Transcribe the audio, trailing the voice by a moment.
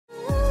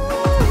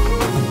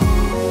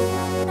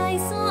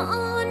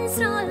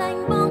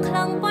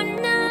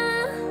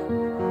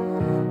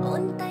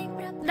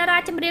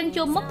ចម្រៀង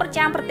ជួមមុខប្រ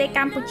ចាំប្រទេសក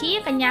ម្ពុជា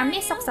កញ្ញាមា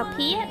សសុខស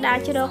ភាដែល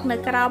ជ្រកនៅ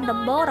ក្រោមដំ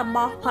បូលរប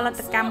ស់ផលិ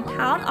តកម្ម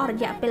ថោនអស់រ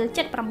យៈពេល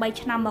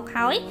78ឆ្នាំមក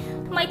ហើយ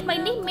ថ្មី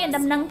នេះមាន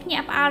ដំណឹងភ្ញា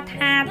ក់ផ្អើល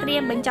ថាត្រៀ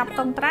មបញ្ចប់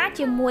កុងត្រា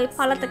ជាមួយផ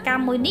លិតក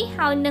ម្មមួយនេះ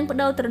ហើយនឹងប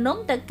ដូរទំនុំ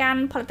ទៅកា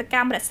ន់ផលិតក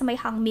ម្មរស្មី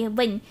ហងមាស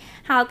វិញ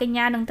ហើយកញ្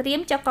ញានឹងត្រៀម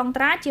ចុះកុង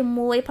ត្រាជា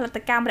មួយផលិត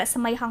កម្មរ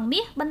ស្មីហងមា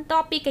សបន្ទា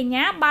ប់ពីកញ្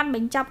ញាបានប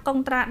ញ្ចប់កុង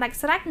ត្រាដាច់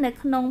ស្រេចនៅ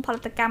ក្នុងផលិ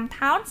តកម្ម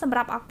ថោនសម្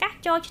រាប់ឱកាស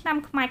ចូលឆ្នាំ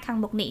ខ្មែរខាង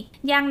មុខនេះ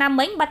យ៉ាងណា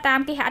មិញបើតាម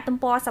គេហទំ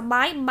ព័រស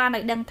បាយបាន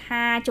ឲ្យដឹង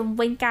ថាជំ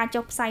វិញការ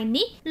ចុះផ្សាយ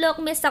នេះលោក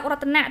មាសសុករ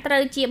តនៈត្រូ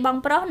វជាបង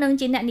ប្រុសនិង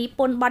ជាអ្នកនិ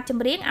ពន្ធបទច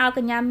ម្រៀងឲ្យក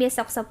ញ្ញាមាស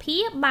សុខសភា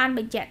បានប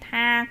ញ្ជាក់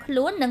ថាខ្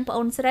លួននិងប្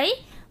អូនស្រី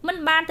មិន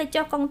បានទៅ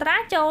ចុះកុងត្រា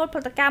ចូលផ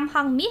លិតកម្មហ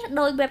ងមាស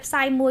ដោយ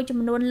website មួយចំ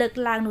នួនលើក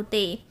ឡើងនោះ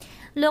ទេ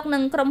លោកនិ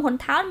ងក្រុមហ៊ុន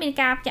ថោនមាន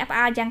ការភ្ញាក់ផ្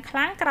អើលយ៉ាងខ្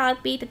លាំងក្រោយ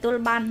ពីទទួល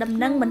បានដំ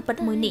ណឹងមិនពិត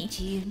មួយនេះ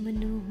ជាម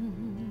នុស្ស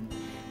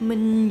មិ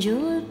នយ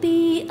ល់ពី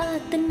អ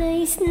ត្តន័យ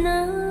ស្នេ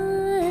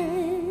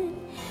ហ៍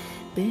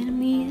ពេល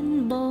មាន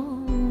បង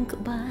ក្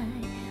បែរ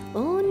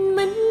អូន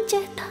មិន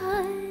ចេះថា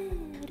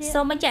សូ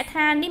មបញ្ជាក់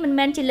ថានេះមិន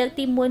មែនជាលើក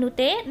ទី1នោះ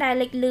ទេដែល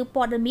លេចលឺ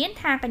ព័ត៌មាន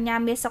ថាកញ្ញា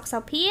មាសសុខស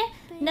ភា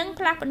នឹង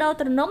ផ្លាស់ប្ដូរ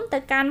ទំនុំទៅ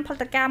កាន់ផលិ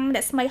តកម្មរ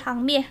ស្មីហង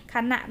មាសខ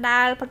ណៈ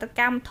ដែលផលិត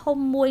កម្មធំ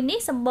មួយនេះ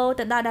សម្បូរ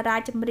ទៅដោយតារា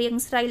ចម្រៀង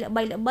ស្រីល្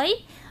បីៗ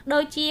ដូ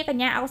ចជាក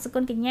ញ្ញាអុកសុគ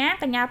ន្ធកញ្ញា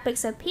កញ្ញាពេជ្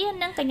រសុភា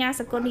និងកញ្ញា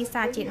សុគន្ធនី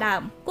សាជាដើ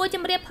មគួរជ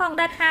ម្រាបផង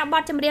ដែរថាប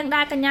ទចម្រៀង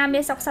ដែលកញ្ញា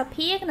មាសសុខស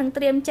ភានឹង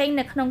ត្រៀមចេញ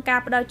នៅក្នុងការ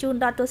ផ្ដល់ជូន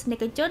ដល់ទស្សនិ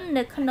កជន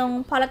នៅក្នុង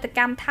ផលិតក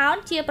ម្មថោន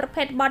ជាប្រ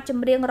ភេទបទច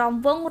ម្រៀងរំ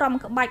វង់រំ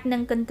ក្បាច់និ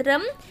ងកន្ទ្រឹ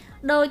ម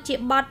ដូចជា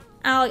បទឲ្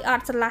យអ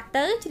ត់ស្រឡះ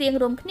ទៅច្រៀង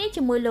រួមគ្នា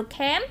ជាមួយលោក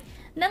ខេម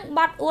និងប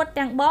ទអួត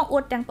ទាំងបងអួ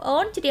តទាំងប្អូ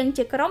នច្រៀង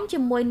ជាក្រុមជា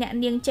មួយអ្នក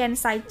នាងចែន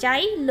សៃចៃ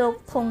លោក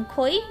ខុង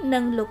ខុយនិ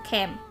ងលោក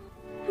ខេម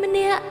ម្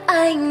នាក់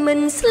ឯងមិន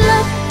ស្លា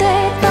ប់ទេ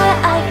តែ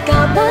អាចកោ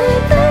តប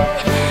ន្តិច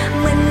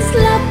មិនស្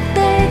លាប់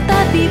ទេតែ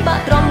ពិបាក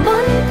ទ្រាំប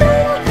ន្តិ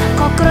ច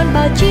ក៏គ្រាន់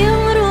បើជាង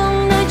រួង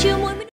នៅជាមួយ